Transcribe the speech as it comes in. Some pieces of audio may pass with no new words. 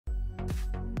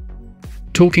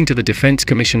Talking to the Defense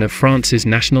Commission of France's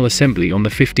National Assembly on the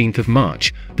 15th of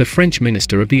March, the French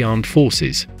Minister of the Armed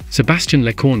Forces, Sébastien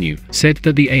Lecornu, said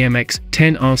that the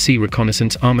AMX-10 RC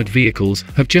reconnaissance armored vehicles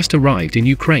have just arrived in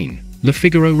Ukraine, Le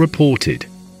Figaro reported.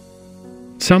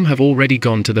 Some have already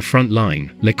gone to the front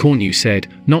line, Lecornu said,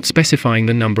 not specifying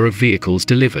the number of vehicles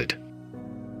delivered.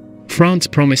 France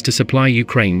promised to supply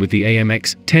Ukraine with the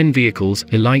AMX-10 vehicles,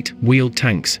 light, wheeled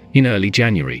tanks, in early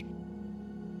January.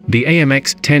 The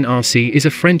AMX-10 RC is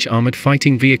a French armored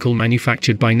fighting vehicle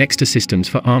manufactured by Nexter Systems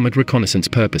for armored reconnaissance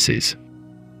purposes.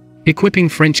 Equipping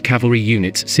French cavalry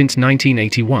units since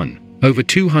 1981, over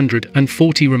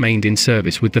 240 remained in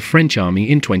service with the French Army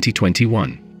in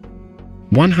 2021.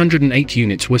 108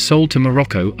 units were sold to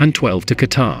Morocco and 12 to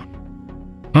Qatar.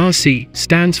 RC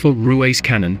stands for Roues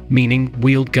Cannon, meaning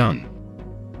wheeled gun.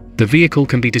 The vehicle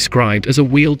can be described as a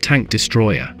wheeled tank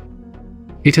destroyer.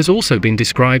 It has also been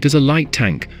described as a light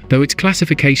tank, though its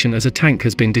classification as a tank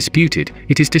has been disputed.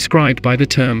 It is described by the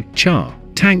term char,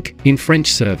 tank, in French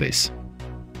service.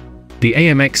 The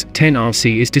AMX-10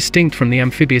 RC is distinct from the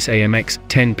amphibious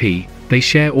AMX-10P. They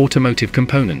share automotive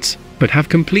components, but have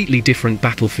completely different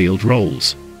battlefield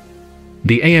roles.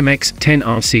 The AMX-10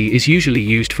 RC is usually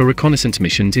used for reconnaissance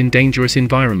missions in dangerous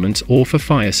environments or for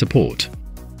fire support.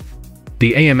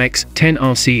 The AMX-10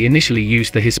 RC initially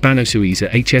used the Hispano-Suiza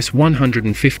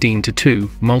HS-115-2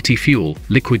 multi-fuel,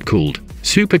 liquid-cooled,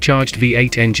 supercharged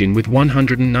V8 engine with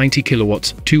 190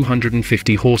 kilowatts,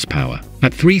 250 horsepower,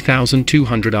 at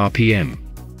 3,200 RPM.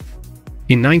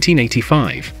 In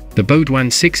 1985, the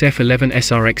Baudouin 6F11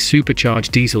 SRX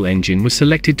supercharged diesel engine was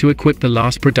selected to equip the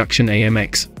last production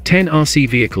AMX-10 RC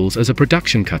vehicles as a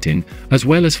production cut-in, as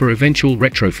well as for eventual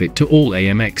retrofit to all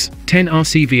AMX-10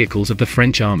 RC vehicles of the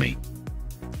French Army.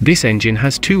 This engine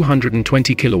has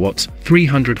 220 kilowatts,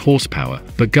 300 horsepower,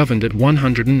 but governed at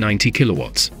 190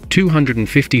 kilowatts,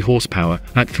 250 horsepower,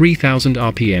 at 3,000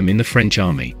 RPM in the French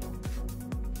Army.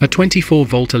 A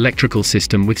 24-volt electrical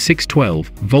system with 6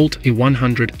 12-volt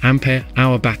 100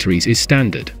 ampere-hour batteries is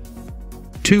standard.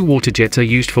 2 water jets are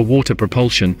used for water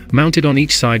propulsion, mounted on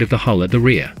each side of the hull at the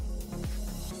rear.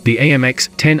 The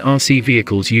AMX-10 RC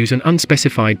vehicles use an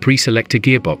unspecified pre-selector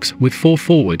gearbox with 4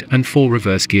 forward and 4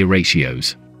 reverse gear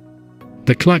ratios.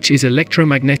 The clutch is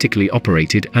electromagnetically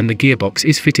operated and the gearbox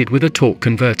is fitted with a torque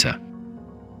converter.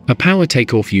 A power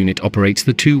takeoff unit operates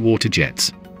the 2 water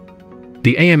jets.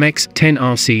 The AMX-10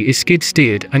 RC is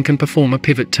skid-steered and can perform a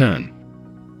pivot turn.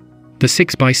 The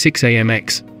 6x6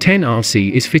 AMX-10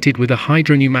 RC is fitted with a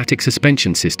hydropneumatic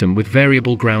suspension system with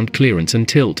variable ground clearance and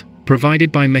tilt,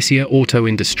 provided by Messier Auto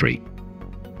Industry.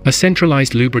 A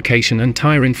centralized lubrication and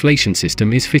tire inflation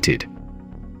system is fitted.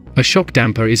 A shock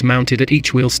damper is mounted at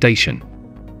each wheel station.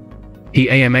 The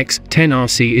AMX-10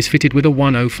 RC is fitted with a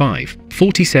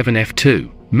 105/47 f2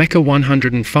 Mecha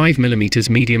 105mm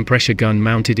medium pressure gun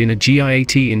mounted in a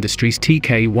GIAT Industries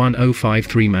TK-105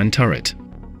 3-man turret.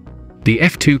 The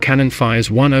f2 cannon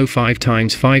fires 105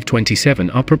 x 527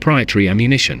 are proprietary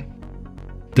ammunition.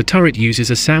 The turret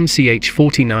uses a SAM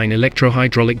CH-49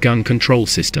 electro-hydraulic gun control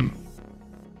system.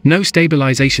 No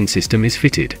stabilization system is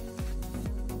fitted.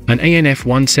 An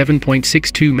ANF-1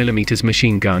 7.62mm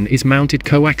machine gun is mounted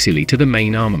coaxially to the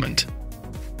main armament.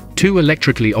 2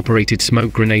 electrically operated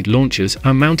smoke grenade launchers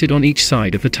are mounted on each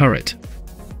side of the turret.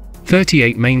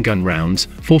 38 main gun rounds,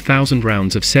 4,000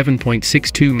 rounds of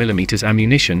 7.62mm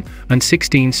ammunition, and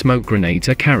 16 smoke grenades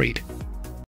are carried.